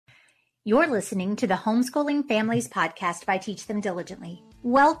You're listening to the Homeschooling Families Podcast by Teach Them Diligently.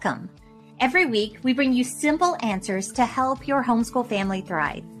 Welcome. Every week, we bring you simple answers to help your homeschool family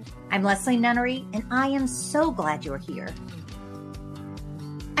thrive. I'm Leslie Nunnery, and I am so glad you're here.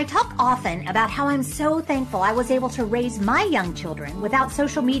 I talk often about how I'm so thankful I was able to raise my young children without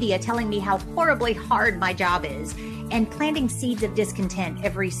social media telling me how horribly hard my job is and planting seeds of discontent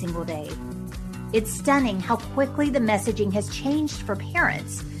every single day. It's stunning how quickly the messaging has changed for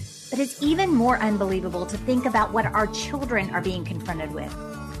parents. But it's even more unbelievable to think about what our children are being confronted with.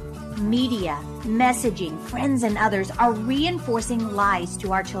 Media, messaging, friends, and others are reinforcing lies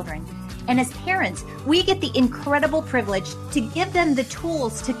to our children. And as parents, we get the incredible privilege to give them the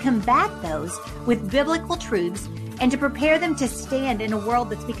tools to combat those with biblical truths and to prepare them to stand in a world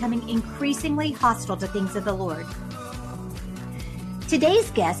that's becoming increasingly hostile to things of the Lord.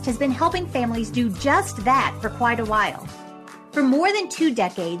 Today's guest has been helping families do just that for quite a while. For more than 2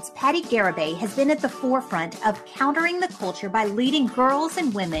 decades, Patty Garibay has been at the forefront of countering the culture by leading girls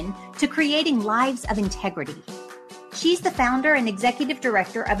and women to creating lives of integrity. She's the founder and executive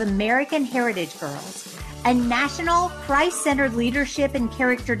director of American Heritage Girls, a national Christ-centered leadership and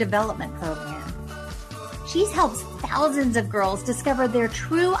character development program. She's helped thousands of girls discover their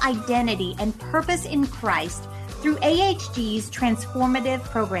true identity and purpose in Christ through AHG's transformative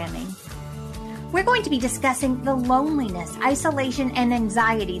programming. We're going to be discussing the loneliness, isolation, and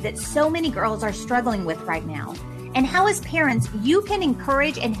anxiety that so many girls are struggling with right now, and how as parents, you can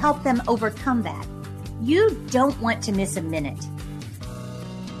encourage and help them overcome that. You don't want to miss a minute.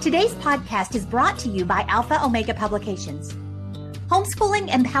 Today's podcast is brought to you by Alpha Omega Publications.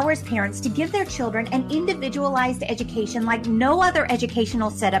 Homeschooling empowers parents to give their children an individualized education like no other educational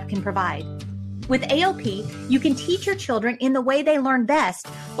setup can provide. With AOP, you can teach your children in the way they learn best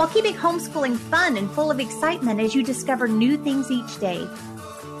while keeping homeschooling fun and full of excitement as you discover new things each day.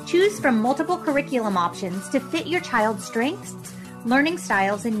 Choose from multiple curriculum options to fit your child's strengths, learning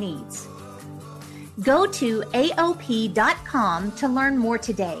styles, and needs. Go to AOP.com to learn more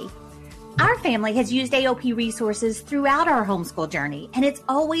today. Our family has used AOP resources throughout our homeschool journey, and it's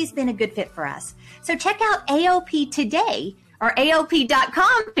always been a good fit for us. So check out AOP today, or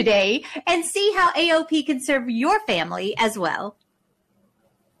AOP.com today, and see how AOP can serve your family as well.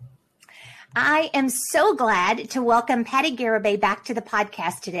 I am so glad to welcome Patty Garibay back to the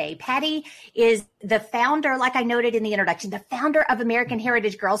podcast today. Patty is the founder, like I noted in the introduction, the founder of American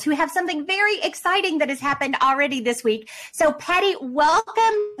Heritage Girls, who have something very exciting that has happened already this week. So Patty, welcome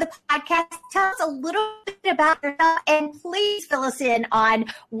to the podcast. Tell us a little bit about yourself, and please fill us in on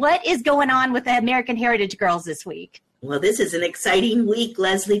what is going on with the American Heritage Girls this week. Well, this is an exciting week,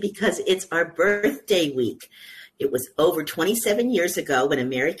 Leslie, because it's our birthday week. It was over 27 years ago when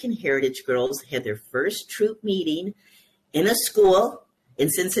American Heritage Girls had their first troop meeting in a school in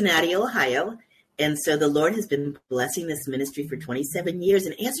Cincinnati, Ohio. And so the Lord has been blessing this ministry for 27 years.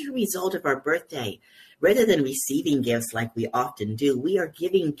 And as a result of our birthday, rather than receiving gifts like we often do, we are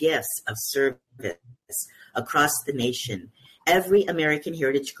giving gifts of service across the nation. Every American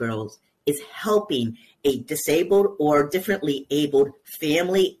Heritage Girls is helping a disabled or differently abled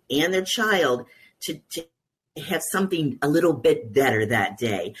family and their child to have something a little bit better that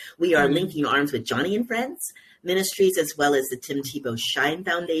day. We are linking arms with Joni and Friends Ministries, as well as the Tim Tebow Shine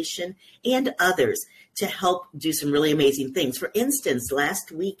Foundation and others to help do some really amazing things. For instance,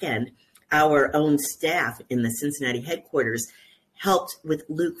 last weekend, our own staff in the Cincinnati headquarters helped with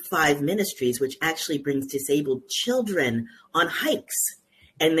Luke 5 Ministries, which actually brings disabled children on hikes.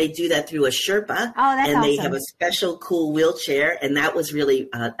 And they do that through a Sherpa. Oh, that's and awesome. They have a special cool wheelchair. And that was really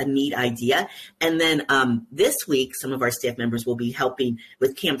a neat idea. And then this week, some of our staff members will be helping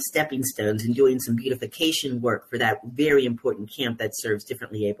with Camp Stepping Stones and doing some beautification work for that very important camp that serves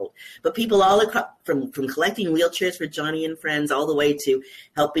differently abled. But people all across, from collecting wheelchairs for Joni and Friends all the way to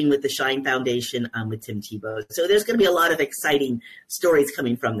helping with the Shine Foundation with Tim Tebow. So there's going to be a lot of exciting stories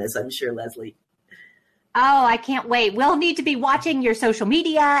coming from this, I'm sure, Leslie. Oh, I can't wait. We'll need to be watching your social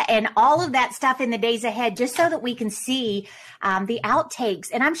media and all of that stuff in the days ahead, just so that we can see the outtakes.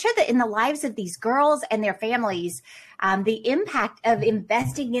 And I'm sure that in the lives of these girls and their families, the impact of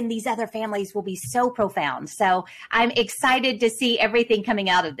investing in these other families will be so profound. So I'm excited to see everything coming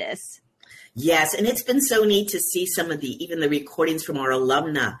out of this. Yes, and it's been so neat to see some of even the recordings from our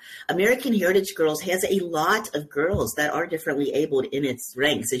alumna. American Heritage Girls has a lot of girls that are differently abled in its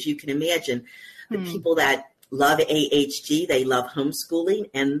ranks. As you can imagine, the people that love AHG, they love homeschooling,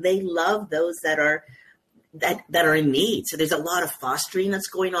 and they love those that are in need. So there's a lot of fostering that's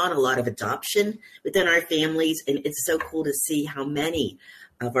going on, a lot of adoption within our families, and it's so cool to see how many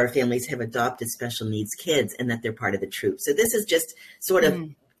of our families have adopted special needs kids and that they're part of the troop. So this is just sort of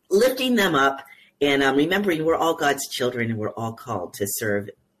lifting them up and remembering we're all God's children and we're all called to serve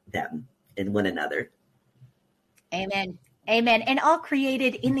them and one another. Amen. Amen. And all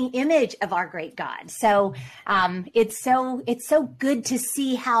created in the image of our great God. So it's so good to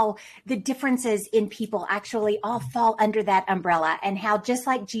see how the differences in people actually all fall under that umbrella, and how just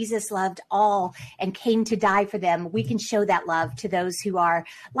like Jesus loved all and came to die for them, we can show that love to those who are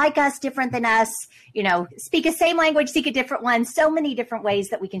like us, different than us, speak a same language, seek a different one. So many different ways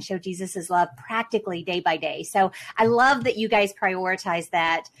that we can show Jesus's love practically day by day. So I love that you guys prioritize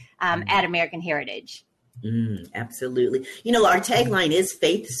that at American Heritage. Absolutely. Our tagline is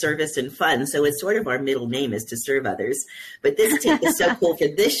faith, service, and fun. So it's sort of our middle name is to serve others. But this tip is so cool for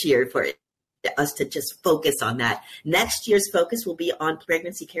this year for us to just focus on that. Next year's focus will be on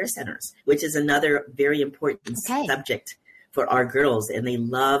pregnancy care centers, which is another very important subject for our girls. And they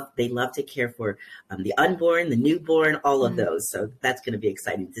love to care for the unborn, the newborn, all of those. So that's going to be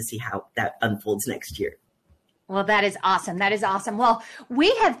exciting to see how that unfolds next year. Well, that is awesome. That is awesome. Well,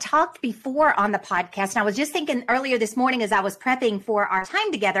 we have talked before on the podcast, and I was just thinking earlier this morning as I was prepping for our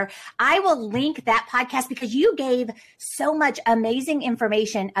time together, I will link that podcast because you gave so much amazing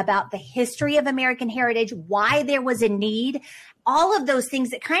information about the history of American Heritage, why there was a need, all of those things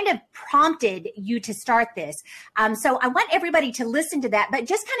that kind of prompted you to start this. So I want everybody to listen to that, but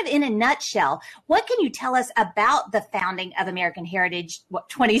just kind of in a nutshell, what can you tell us about the founding of American Heritage,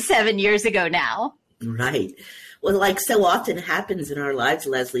 27 years ago now? Right. Well, like so often happens in our lives,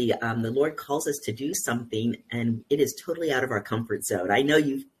 Leslie, the Lord calls us to do something and it is totally out of our comfort zone. I know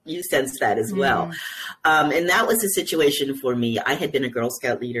you sense that as well. And that was the situation for me. I had been a Girl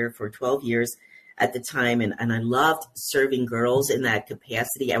Scout leader for 12 years at the time, and I loved serving girls in that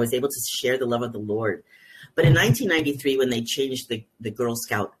capacity. I was able to share the love of the Lord. But in 1993, when they changed the Girl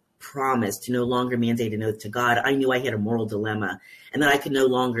Scout promise to no longer mandate an oath to God, I knew I had a moral dilemma and that I could no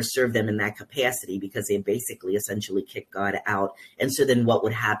longer serve them in that capacity because they basically essentially kicked God out. And so then what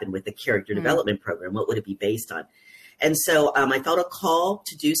would happen with the character development program? What would it be based on? And so I felt a call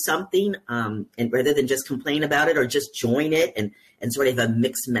to do something, and rather than just complain about it or just join it and sort of a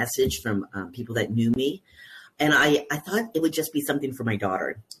mixed message from people that knew me. And I thought it would just be something for my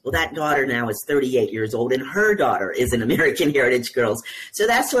daughter. Well, that daughter now is 38 years old, and her daughter is an American Heritage Girls. So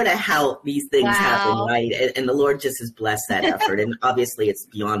that's sort of how these things happen, right? And the Lord just has blessed that effort. And obviously, it's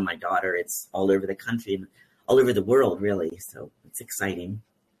beyond my daughter. It's all over the country and all over the world, really. So it's exciting.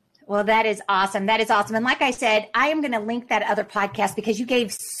 Well, that is awesome. That is awesome. And like I said, I am going to link that other podcast because you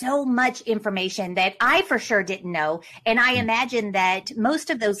gave so much information that I for sure didn't know. And I imagine that most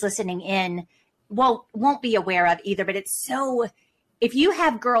of those listening in won't be aware of either, but it's so, if you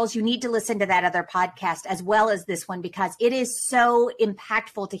have girls, you need to listen to that other podcast as well as this one, because it is so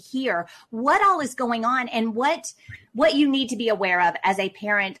impactful to hear what all is going on and what you need to be aware of as a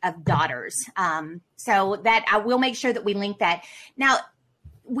parent of daughters. So that I will make sure that we link that. Now,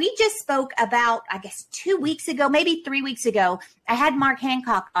 we just spoke about, I guess, 2 weeks ago, maybe 3 weeks ago, I had Mark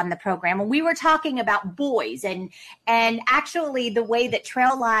Hancock on the program and we were talking about boys and actually the way that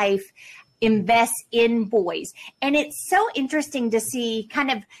Trail Life invest in boys. And it's so interesting to see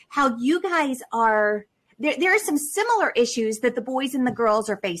kind of how you guys are, there are some similar issues that the boys and the girls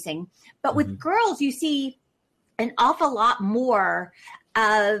are facing, but with girls, you see an awful lot more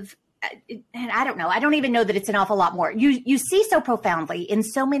of, and I don't know, I don't even know that it's an awful lot more. You see so profoundly in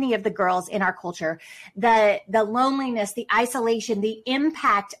so many of the girls in our culture, the loneliness, the isolation, the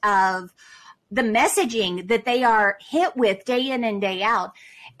impact of the messaging that they are hit with day in and day out.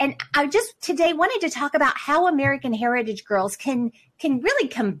 And I just today wanted to talk about how American Heritage Girls can really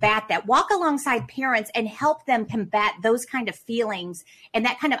combat that, walk alongside parents and help them combat those kind of feelings and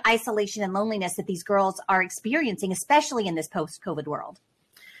that kind of isolation and loneliness that these girls are experiencing, especially in this post-COVID world.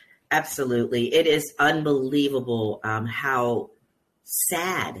 Absolutely. It is unbelievable how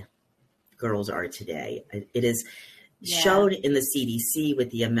sad girls are today. It is shown in the CDC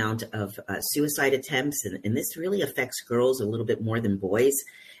with the amount of suicide attempts, and this really affects girls a little bit more than boys.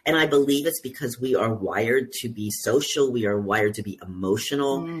 And I believe it's because we are wired to be social. We are wired to be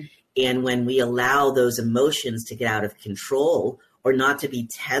emotional. And when we allow those emotions to get out of control or not to be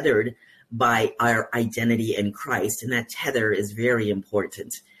tethered by our identity in Christ, and that tether is very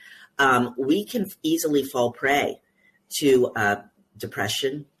important, we can easily fall prey to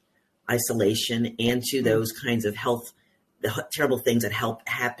depression, isolation, and to those kinds of the terrible things that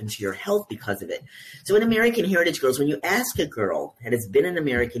happen to your health because of it. So in American Heritage Girls, when you ask a girl that has been in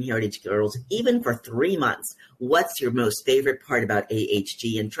American Heritage Girls, even for 3 months, what's your most favorite part about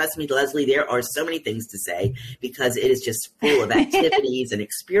AHG? And trust me, Leslie, there are so many things to say because it is just full of activities and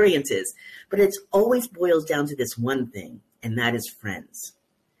experiences. But it always boils down to this one thing, and that is friends.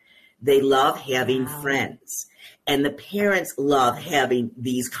 They love having friends. And the parents love having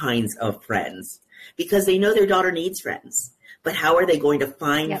these kinds of friends because they know their daughter needs friends. But how are they going to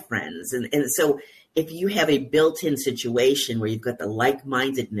find friends? And so if you have a built-in situation where you've got the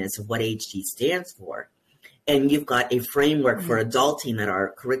like-mindedness of what HG stands for, and you've got a framework for adulting that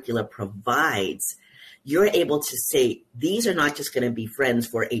our curricula provides, you're able to say, these are not just going to be friends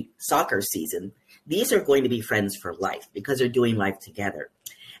for a soccer season. These are going to be friends for life because they're doing life together.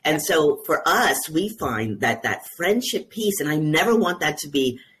 And so for us, we find that that friendship piece, and I never want that to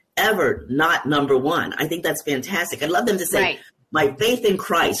be ever not number one. I think that's fantastic. I'd love them to say, my faith in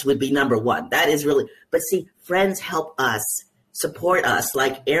Christ would be number one. That is really, but see, friends help us, support us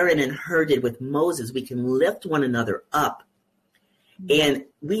like Aaron and Hur did with Moses. We can lift one another up. And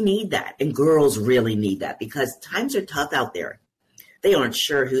we need that. And girls really need that because times are tough out there. They aren't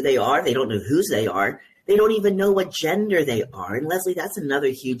sure who they are. They don't know whose they are. They don't even know what gender they are. And Leslie, that's another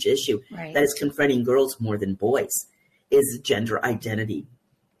huge issue that is confronting girls more than boys is gender identity.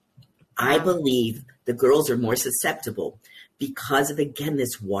 I believe the girls are more susceptible because of, again,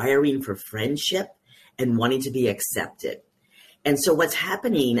 this wiring for friendship and wanting to be accepted. And so what's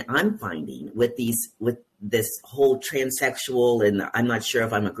happening, I'm finding with this whole transsexual and I'm not sure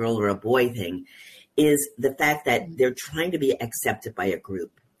if I'm a girl or a boy thing, is the fact that they're trying to be accepted by a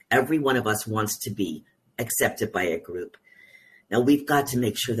group. Every one of us wants to be accepted by a group. Now, we've got to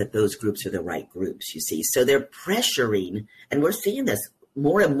make sure that those groups are the right groups, you see. So they're pressuring, and we're seeing this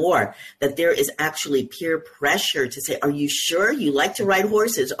more and more, that there is actually peer pressure to say, are you sure you like to ride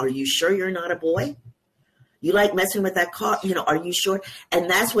horses? Are you sure you're not a boy? You like messing with that car? Are you sure? And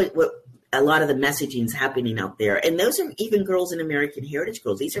that's what a lot of the messaging is happening out there. And those are even girls in American Heritage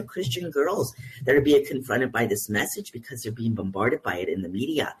Girls. These are Christian girls that are being confronted by this message because they're being bombarded by it in the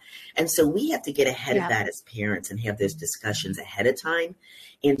media. And so we have to get ahead of that as parents and have those discussions ahead of time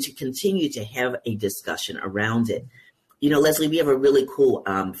and to continue to have a discussion around it. Leslie, we have a really cool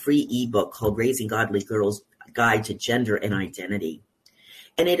free ebook called Raising Godly Girls Guide to Gender and Identity.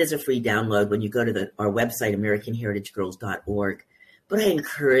 And it is a free download when you go to our website, AmericanHeritageGirls.org. But I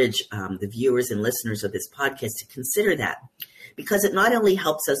encourage the viewers and listeners of this podcast to consider that because it not only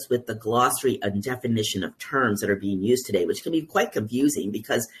helps us with the glossary and definition of terms that are being used today, which can be quite confusing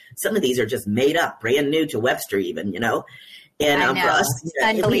because some of these are just made up, brand new to Webster even, And for us,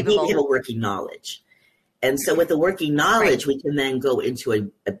 we need to have a working knowledge. And so with the working knowledge, we can then go into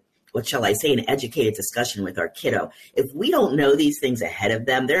an educated discussion with our kiddo. If we don't know these things ahead of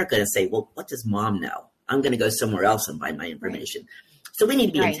them, they're going to say, well, what does mom know? I'm going to go somewhere else and find my information. So we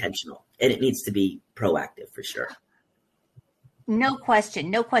need to be intentional, and it needs to be proactive for sure. No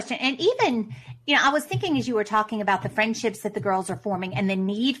question. And even, I was thinking as you were talking about the friendships that the girls are forming and the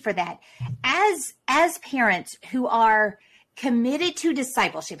need for that, as parents who are committed to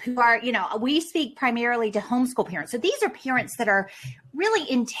discipleship, who are, we speak primarily to homeschool parents. So these are parents that are really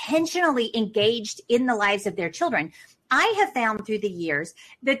intentionally engaged in the lives of their children. I have found through the years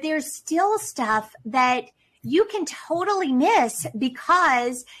that there's still stuff that you can totally miss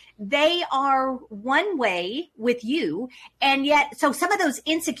because they are one way with you. And yet, so some of those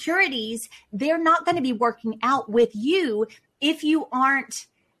insecurities, they're not going to be working out with you if you aren't,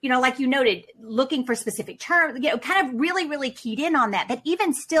 like you noted, looking for specific terms, kind of really, really keyed in on that. But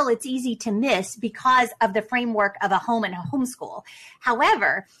even still, it's easy to miss because of the framework of a home and a homeschool.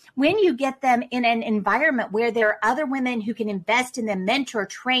 However, when you get them in an environment where there are other women who can invest in them, mentor,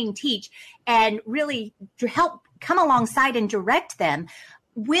 train, teach, and really help come alongside and direct them,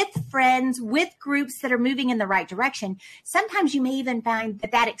 with friends, with groups that are moving in the right direction, sometimes you may even find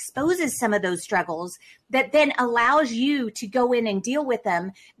that exposes some of those struggles that then allows you to go in and deal with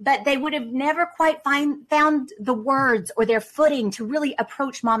them, but they would have never quite found the words or their footing to really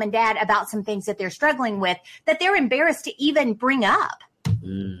approach mom and dad about some things that they're struggling with, that they're embarrassed to even bring up.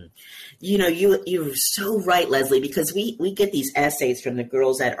 You're so right, Leslie, because we get these essays from the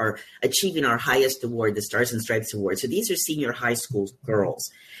girls that are achieving our highest award, the Stars and Stripes Award. So these are senior high school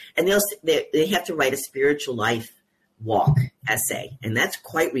girls, and they have to write a spiritual life walk essay, and that's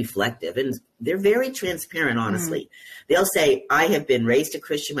quite reflective, and they're very transparent, honestly. They'll say, I have been raised a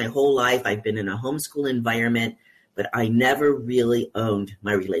Christian my whole life. I've been in a homeschool environment, but I never really owned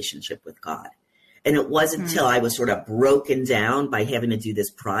my relationship with God. And it wasn't until I was sort of broken down by having to do this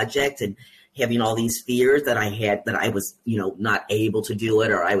project and having all these fears that I had, that I was, not able to do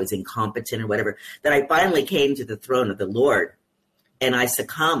it, or I was incompetent or whatever, that I finally came to the throne of the Lord and I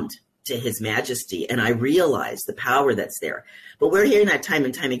succumbed to his majesty and I realized the power that's there. But we're hearing that time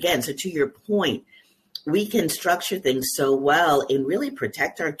and time again. So to your point, we can structure things so well and really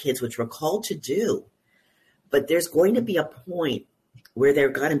protect our kids, which we're called to do. But there's going to be a point where they're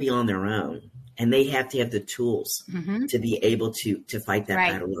going to be on their own. And they have to have the tools to be able to fight that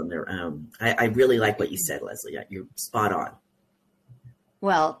battle on their own. I really like what you said, Leslie. You're spot on.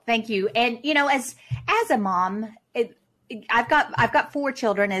 Well, thank you. And, you know, as a mom, I've got 4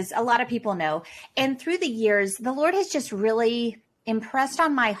 children, as a lot of people know. And through the years, the Lord has just really impressed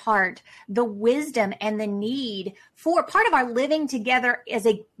on my heart the wisdom and the need for part of our living together as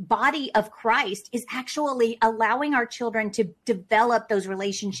a body of Christ is actually allowing our children to develop those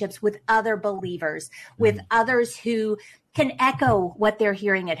relationships with other believers, with others who can echo what they're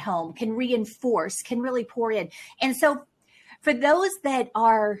hearing at home, can reinforce, can really pour in. And so for those that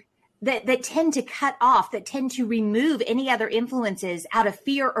tend to cut off, that tend to remove any other influences out of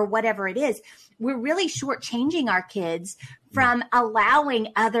fear or whatever it is, we're really shortchanging our kids from allowing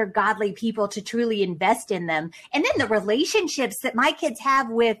other godly people to truly invest in them. And then the relationships that my kids have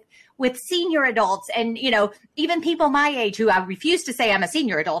with senior adults and, you know, even people my age who I refuse to say I'm a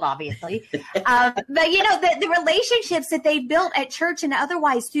senior adult, obviously. But, you know, the relationships that they've built at church and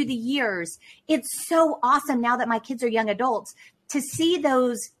otherwise through the years, it's so awesome now that my kids are young adults to see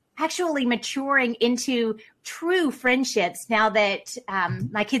those actually maturing into true friendships now that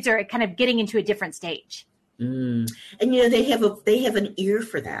my kids are kind of getting into a different stage. And, you know, they have an ear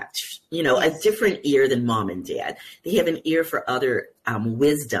for that, you know, a different ear than mom and dad. They have an ear for other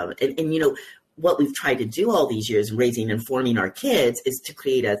wisdom. And, you know, what we've tried to do all these years, raising and forming our kids, is to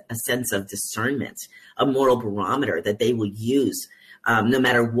create a sense of discernment, a moral barometer that they will use no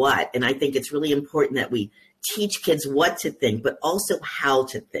matter what. And I think it's really important that we teach kids what to think, but also how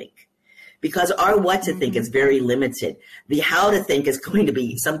to think. Because our what to think is very limited. The how to think is going to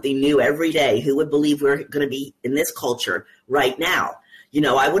be something new every day. Who would believe we're going to be in this culture right now? You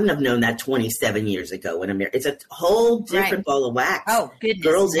know, I wouldn't have known that 27 years ago when America, it's a whole different ball of wax. Oh, goodness.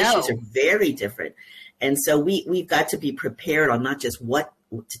 Girls' issues are very different. And so we've got to be prepared on not just what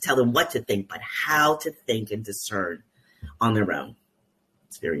to tell them what to think, but how to think and discern on their own.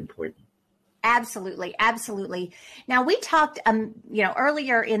 It's very important. Absolutely. Absolutely. Now, we talked,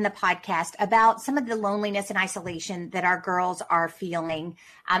 earlier in the podcast about some of the loneliness and isolation that our girls are feeling,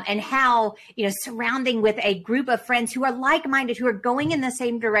 and how, you know, surrounding with a group of friends who are like-minded, who are going in the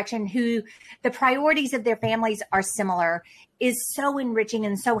same direction, who the priorities of their families are similar, is so enriching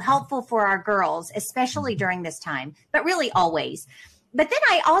and so helpful for our girls, especially during this time, but really always. But then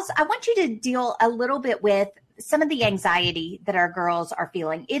I want you to deal a little bit with some of the anxiety that our girls are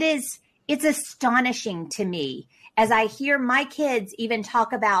feeling. It's astonishing to me as I hear my kids even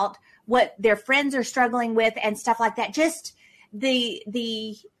talk about what their friends are struggling with and stuff like that. Just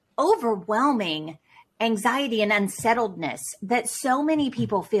the overwhelming anxiety and unsettledness that so many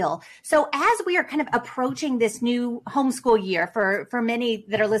people feel. So as we are kind of approaching this new homeschool year for many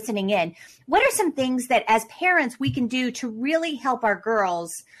that are listening in, what are some things that as parents we can do to really help our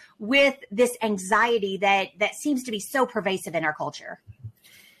girls with this anxiety that seems to be so pervasive in our culture?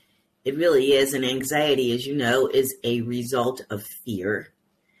 It really is. And anxiety, as you know, is a result of fear.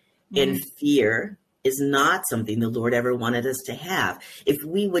 And fear is not something the Lord ever wanted us to have. If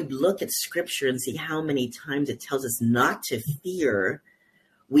we would look at Scripture and see how many times it tells us not to fear,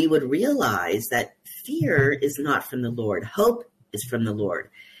 we would realize that fear is not from the Lord. Hope is from the Lord.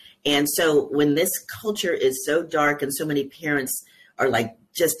 And so when this culture is so dark and so many parents are like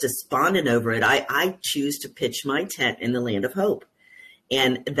just despondent over it, I choose to pitch my tent in the land of hope.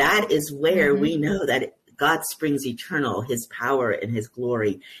 And that is where we know that God springs eternal, his power and his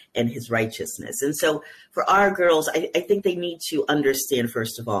glory and his righteousness. And so for our girls, I think they need to understand,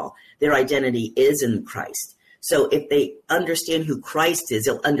 first of all, their identity is in Christ. So if they understand who Christ is,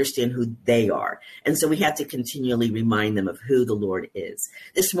 they'll understand who they are. And so we have to continually remind them of who the Lord is.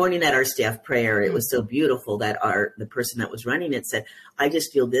 This morning at our staff prayer, it was so beautiful that the person that was running it said, I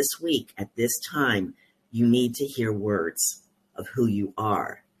just feel this week at this time, you need to hear words of who you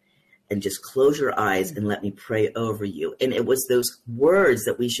are, and just close your eyes and let me pray over you. And it was those words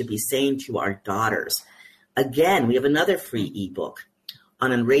that we should be saying to our daughters. Again, we have another free ebook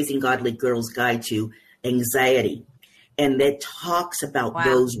on a Raising Godly Girls Guide to Anxiety. And that talks about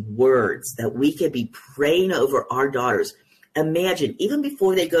those words that we could be praying over our daughters. Imagine, even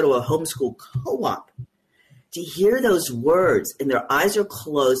before they go to a homeschool co-op, to hear those words and their eyes are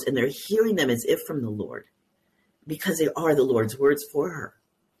closed and they're hearing them as if from the Lord, because they are the Lord's words for her.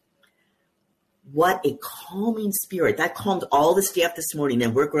 What a calming spirit. That calmed all the staff this morning,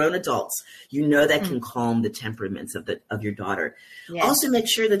 and we're grown adults. You know that can calm the temperaments of your daughter. Yes. Also make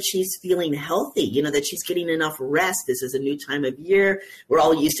sure that she's feeling healthy, you know, that she's getting enough rest. This is a new time of year. We're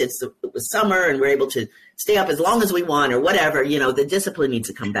all used to it was summer and we're able to stay up as long as we want or whatever. You know, the discipline needs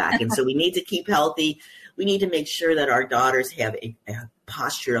to come back. And so we need to keep healthy. we need to make sure that our daughters have a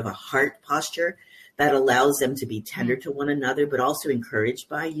posture of a heart posture that allows them to be tender to one another, but also encouraged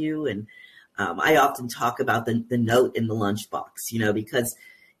by you. And I often talk about the note in the lunchbox, because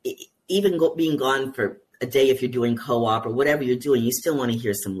even being gone for a day, if you're doing co-op or whatever you're doing, you still want to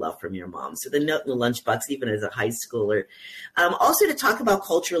hear some love from your mom. So the note in the lunchbox, even as a high schooler, also to talk about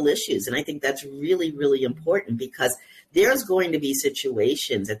cultural issues. And I think that's really, really important, because there's going to be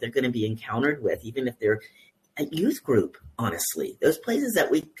situations that they're going to be encountered with, even if they're a youth group, honestly. Those places that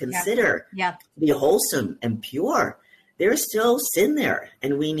we consider to be wholesome and pure, there's still sin there.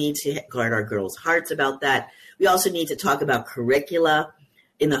 And we need to guard our girls' hearts about that. We also need to talk about curricula.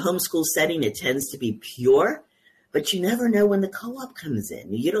 In the homeschool setting, it tends to be pure, but you never know when the co-op comes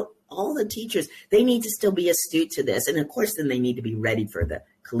in. All the teachers, they need to still be astute to this. And of course, then they need to be ready for the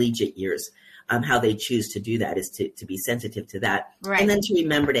collegiate years. How they choose to do that is to be sensitive to that. Right. And then to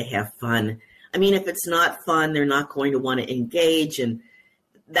remember to have fun. I mean, if it's not fun, they're not going to want to engage, and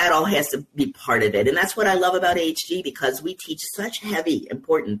that all has to be part of it. And that's what I love about HG, because we teach such heavy,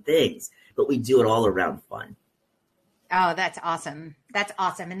 important things, but we do it all around fun. Oh, that's awesome. That's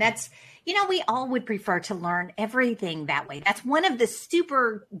awesome. And that's, we all would prefer to learn everything that way. That's one of the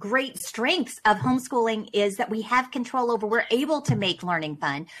super great strengths of homeschooling, is that we have control over, we're able to make learning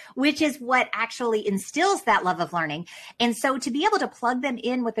fun, which is what actually instills that love of learning. And so to be able to plug them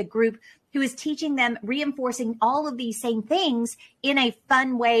in with a group who is teaching them, reinforcing all of these same things in a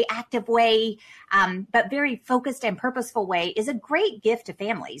fun way, active way, but very focused and purposeful way, is a great gift to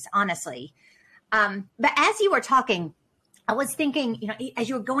families, honestly. But as you were talking, I was thinking, as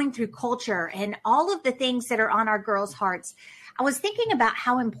you were going through culture and all of the things that are on our girls' hearts, I was thinking about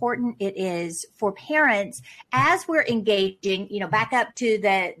how important it is for parents, as we're engaging, back up to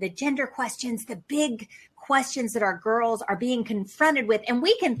the gender questions, the big questions that our girls are being confronted with. And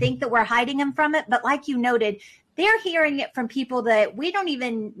we can think that we're hiding them from it. But like you noted, they're hearing it from people that we don't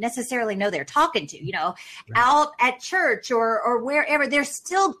even necessarily know they're talking to, right. Out at church or wherever. They're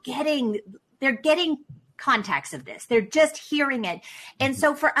getting contacts of this. They're just hearing it. And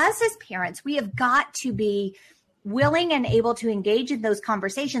so for us as parents, we have got to be willing and able to engage in those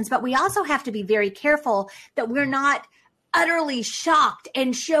conversations, but we also have to be very careful that we're not utterly shocked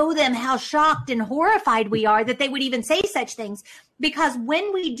and show them how shocked and horrified we are that they would even say such things. Because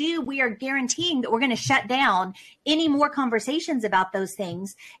when we do, we are guaranteeing that we're going to shut down any more conversations about those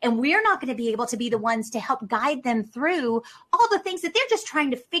things. And we're not going to be able to be the ones to help guide them through all the things that they're just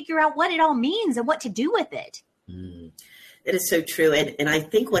trying to figure out what it all means and what to do with it. That is so true. And I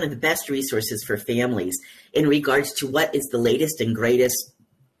think one of the best resources for families in regards to what is the latest and greatest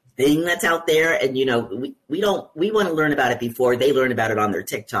thing that's out there. And, we want to learn about it before they learn about it on their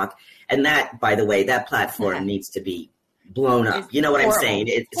TikTok. And that, by the way, that platform needs to be blown up. You know what I'm saying?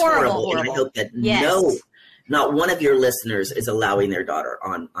 It's horrible. And I hope that not one of your listeners is allowing their daughter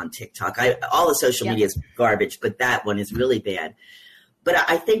on TikTok. All the social media is garbage, but that one is really bad. But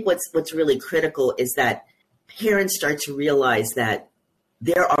I think what's really critical is that parents start to realize that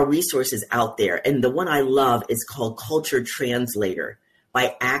there are resources out there. And the one I love is called Culture Translator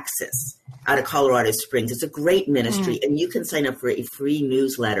by Access out of Colorado Springs. It's a great ministry, and you can sign up for a free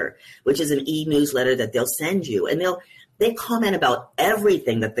newsletter, which is an e-newsletter that they'll send you. And they comment about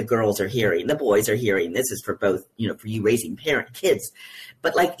everything that the girls are hearing, the boys are hearing. This is for both, for you raising kids.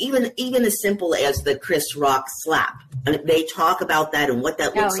 But like even as simple as the Chris Rock slap, and they talk about that and what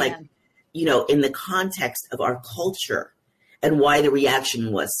that looks like, in the context of our culture and why the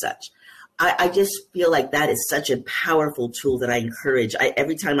reaction was such. I just feel like that is such a powerful tool that I encourage.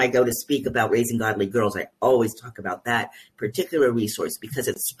 Every time I go to speak about raising godly girls, I always talk about that particular resource, because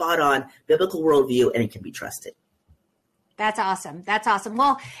it's spot on, biblical worldview, and it can be trusted. That's awesome. That's awesome.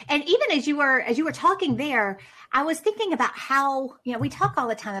 Well, and even as you were talking there, I was thinking about how, we talk all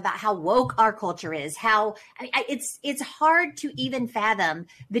the time about how woke our culture is, how it's hard to even fathom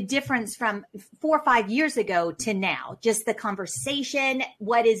the difference from 4 or 5 years ago to now, just the conversation,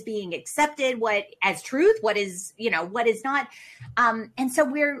 what is being accepted, what as truth, what is not. And so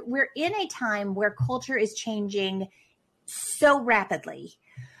we're in a time where culture is changing so rapidly.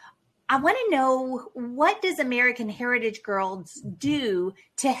 I want to know, what does American Heritage Girls do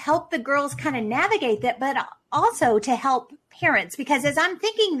to help the girls kind of navigate that, but also to help parents? Because as I'm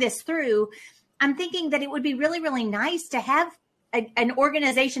thinking this through, I'm thinking that it would be really, really nice to have an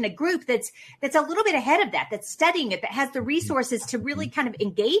organization, a group that's a little bit ahead of that, that's studying it, that has the resources to really kind of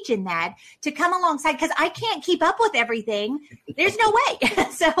engage in that, to come alongside, because I can't keep up with everything. There's no way.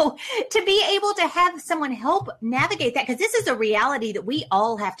 So to be able to have someone help navigate that, because this is a reality that we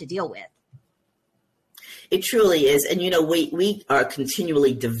all have to deal with. It truly is. And, we are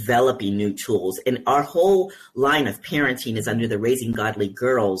continually developing new tools. And our whole line of parenting is under the Raising Godly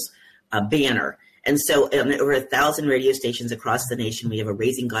Girls banner. And so over 1,000 radio stations across the nation, we have a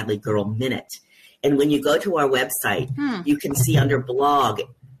Raising Godly Girl Minute. And when you go to our website, you can see under blog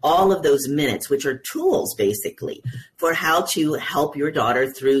all of those minutes, which are tools basically for how to help your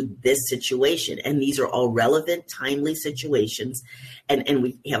daughter through this situation. And these are all relevant, timely situations. And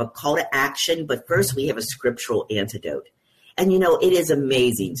we have a call to action, but first we have a scriptural antidote. And it is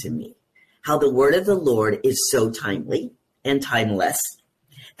amazing to me how the word of the Lord is so timely and timeless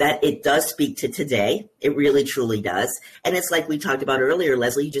that it does speak to today. It really, truly does. And it's like we talked about earlier,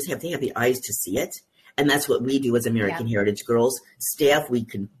 Leslie, you just have to have the eyes to see it. And that's what we do as American Heritage Girls staff. We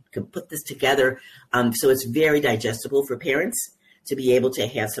can put this together so it's very digestible for parents to be able to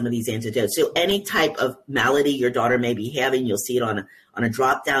have some of these antidotes. So any type of malady your daughter may be having, you'll see it on a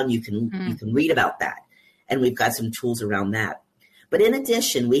drop down. You can read about that. And we've got some tools around that. But in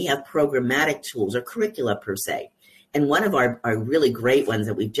addition, we have programmatic tools or curricula per se. And one of our really great ones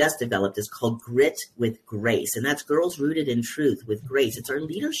that we've just developed is called Grit with Grace. And that's Girls Rooted in Truth with Grace. It's our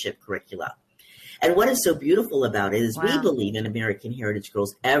leadership curricula. And what is so beautiful about it is we believe in American Heritage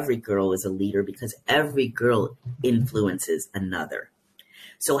Girls, every girl is a leader because every girl influences another.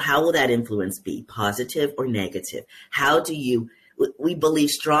 So how will that influence be, positive or negative? We believe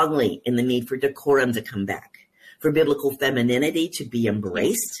strongly in the need for decorum to come back, for biblical femininity to be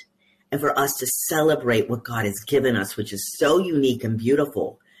embraced, and for us to celebrate what God has given us, which is so unique and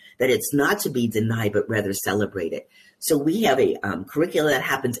beautiful that it's not to be denied, but rather celebrated. So we have a curricula that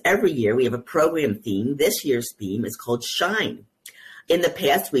happens every year. We have a program theme. This year's theme is called Shine. In the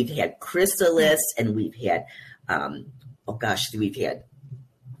past, we've had Chrysalis, and we've had, so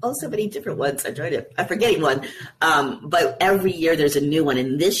many different ones. I'm forgetting one. But every year there's a new one.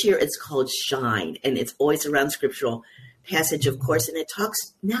 And this year it's called Shine. And it's always around scriptural passage, of course. And it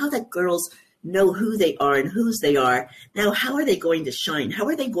talks now that girls know who they are and whose they are. Now, how are they going to shine? How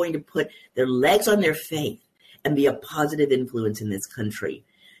are they going to put their legs on their faith and be a positive influence in this country?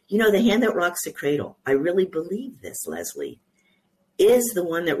 The hand that rocks the cradle, I really believe this, Leslie, is the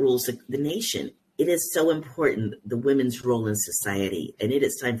one that rules the nation. It is so important, the women's role in society, and it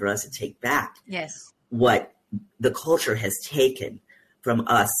is time for us to take back what the culture has taken from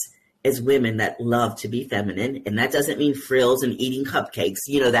us as women that love to be feminine. And that doesn't mean frills and eating cupcakes.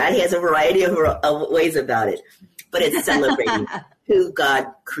 That has a variety of ways about it, but it's celebrating who God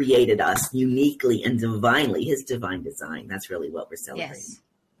created us uniquely and divinely, his divine design. That's really what we're celebrating. Yes.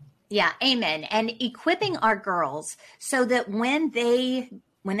 Yeah, amen. And equipping our girls so that when they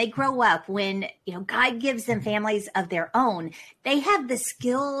grow up, when God gives them families of their own, they have the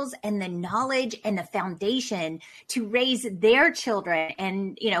skills and the knowledge and the foundation to raise their children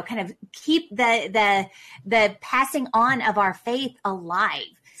and kind of keep the passing on of our faith alive.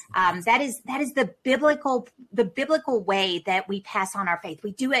 That is the biblical way that we pass on our faith.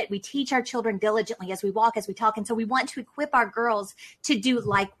 We do it. We teach our children diligently as we walk, as we talk. And so we want to equip our girls to do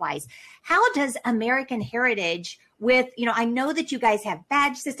likewise. How does American Heritage with, I know that you guys have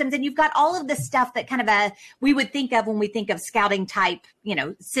badge systems and you've got all of the stuff that kind of we would think of when we think of scouting type,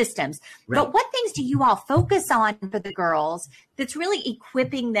 systems. Right. But what things do you all focus on for the girls that's really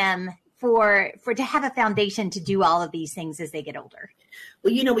equipping them to have a foundation to do all of these things as they get older?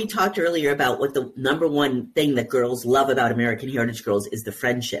 Well, we talked earlier about what the number one thing that girls love about American Heritage Girls is the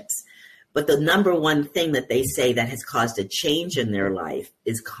friendships. But the number one thing that they say that has caused a change in their life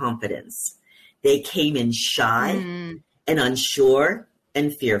is confidence. They came in shy and unsure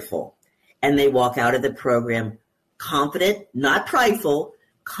and fearful. And they walk out of the program confident, not prideful,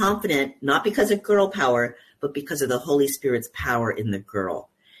 confident, not because of girl power, but because of the Holy Spirit's power in the girl.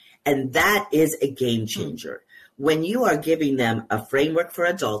 And that is a game changer. When you are giving them a framework for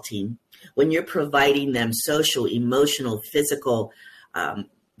adulting, when you're providing them social, emotional, physical,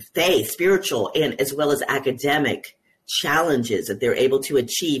 faith, spiritual, and as well as academic challenges that they're able to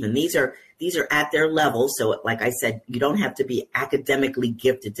achieve. And these are at their level. So like I said, you don't have to be academically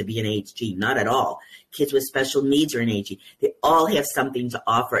gifted to be an HG, not at all. Kids with special needs are an HG. They all have something to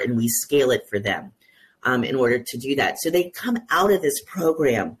offer, and we scale it for them in order to do that. So they come out of this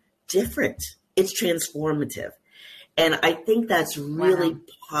program different. It's transformative. And I think that's really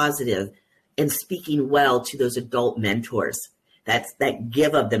positive and speaking well to those adult mentors that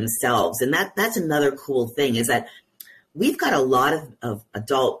give of themselves. And that's another cool thing is that we've got a lot of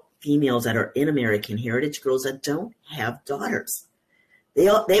adult females that are in American Heritage Girls that don't have daughters. They've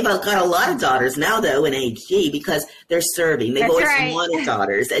got a lot of daughters now, though, in HG because they're serving. They've always wanted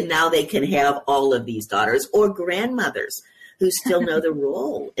daughters, and now they can have all of these daughters or grandmothers who still know the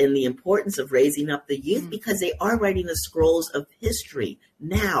role and the importance of raising up the youth because they are writing the scrolls of history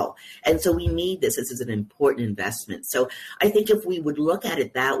now. And so we need this. This is an important investment. So I think if we would look at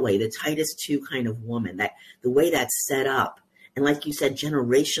it that way, the Titus 2 kind of woman, that the way that's set up, and like you said,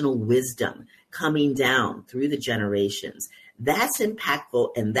 generational wisdom coming down through the generations, that's impactful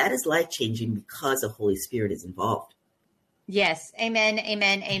and that is life-changing because the Holy Spirit is involved. Yes. Amen.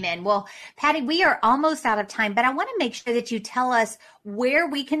 Amen. Amen. Well, Patty, we are almost out of time, but I want to make sure that you tell us where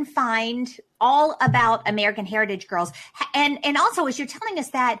we can find all about American Heritage Girls. And also, as you're telling us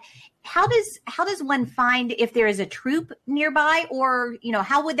that, how does one find if there is a troop nearby, or,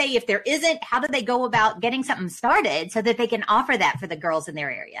 how would they, if there isn't, how do they go about getting something started so that they can offer that for the girls in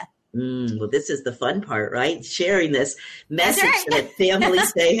their area? Well, this is the fun part, right? Sharing this message so that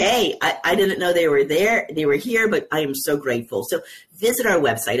families say, hey, I didn't know they were there. They were here, but I am so grateful. So visit our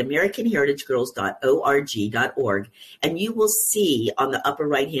website, AmericanHeritageGirls.org, and you will see on the upper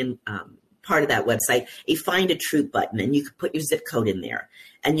right-hand part of that website a Find a Troop button, and you can put your zip code in there.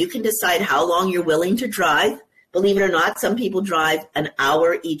 And you can decide how long you're willing to drive. Believe it or not, some people drive an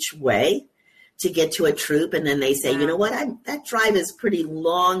hour each way to get to a troop, and then they say, you know what, that drive is pretty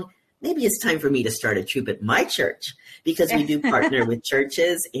long. Maybe it's time for me to start a troop at my church, because we do partner with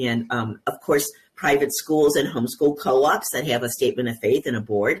churches and, of course, private schools and homeschool co-ops that have a statement of faith and a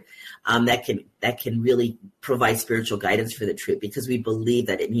board that can really provide spiritual guidance for the troop, because we believe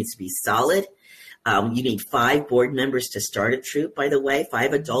that it needs to be solid. You need 5 board members to start a troop, by the way,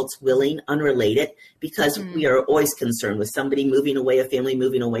 5 adults willing, unrelated, because we are always concerned with somebody moving away, a family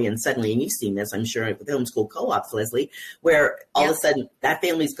moving away, and suddenly, and you've seen this, I'm sure, with homeschool co-ops, Leslie, where all of a sudden that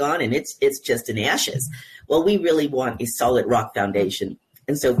family's gone and it's just in ashes. Well, we really want a solid rock foundation.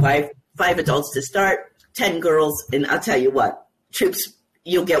 And so 5 adults to start, 10 girls, and I'll tell you what, troops,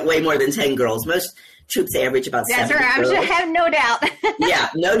 you'll get way more than 10 girls. Most troops average about 7 girls. That's right. I have no doubt. Yeah,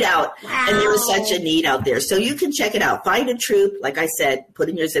 no doubt. Wow. And there is such a need out there. So you can check it out. Find a troop. Like I said, put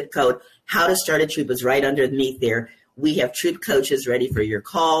in your zip code. How to start a troop is right underneath there. We have troop coaches ready for your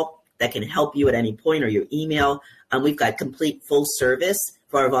call that can help you at any point, or your email. We've got complete full service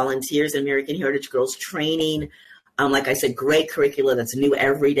for our volunteers, American Heritage Girls training. Like I said, great curricula that's new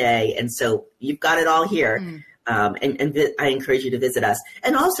every day. And so you've got it all here. And I encourage you to visit us.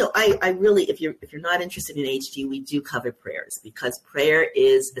 And also, I really, if you're not interested in HG, we do cover prayers, because prayer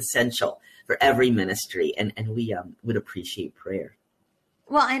is essential for every ministry, and we would appreciate prayer.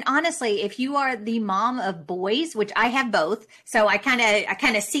 Well, and honestly, if you are the mom of boys, which I have both, so I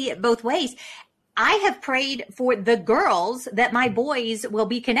kind of see it both ways. I have prayed for the girls that my boys will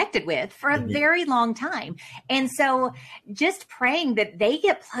be connected with for a very long time. And so just praying that they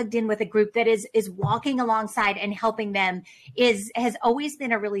get plugged in with a group that is walking alongside and helping them has always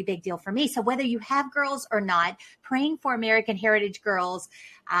been a really big deal for me. So whether you have girls or not, praying for American Heritage Girls,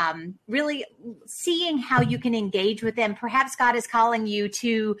 really seeing how you can engage with them. Perhaps God is calling you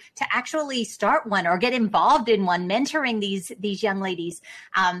to actually start one or get involved in one, mentoring these young ladies.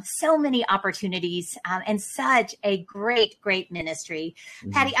 So many opportunities and such a great ministry.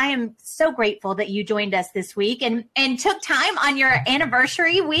 Patty, I am so grateful that you joined us this week and took time on your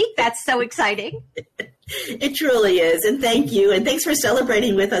anniversary week. That's so exciting. It truly is. And thank you. And thanks for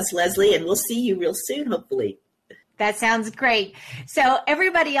celebrating with us, Leslie. And we'll see you real soon, hopefully. That sounds great. So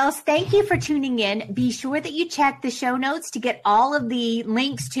everybody else, thank you for tuning in. Be sure that you check the show notes to get all of the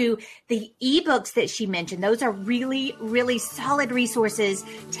links to the ebooks that she mentioned. Those are really, really solid resources.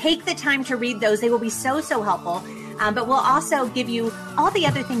 Take the time to read those. They will be so helpful. But we'll also give you all the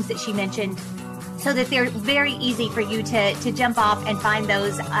other things that she mentioned so that they're very easy for you to jump off and find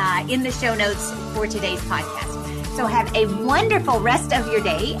those in the show notes for today's podcast. So have a wonderful rest of your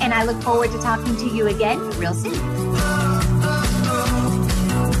day, and I look forward to talking to you again real soon.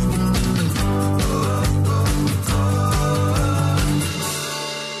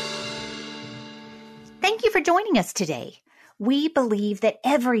 Thank you for joining us today. We believe that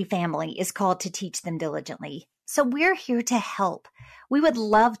every family is called to teach them diligently, so we're here to help. We would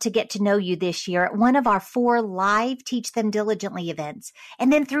love to get to know you this year at one of our 4 live Teach Them Diligently events,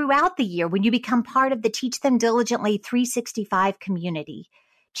 and then throughout the year when you become part of the Teach Them Diligently 365 community.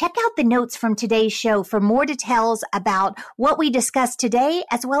 Check out the notes from today's show for more details about what we discussed today,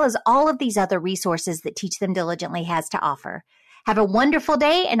 as well as all of these other resources that Teach Them Diligently has to offer. Have a wonderful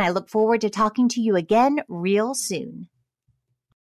day, and I look forward to talking to you again real soon.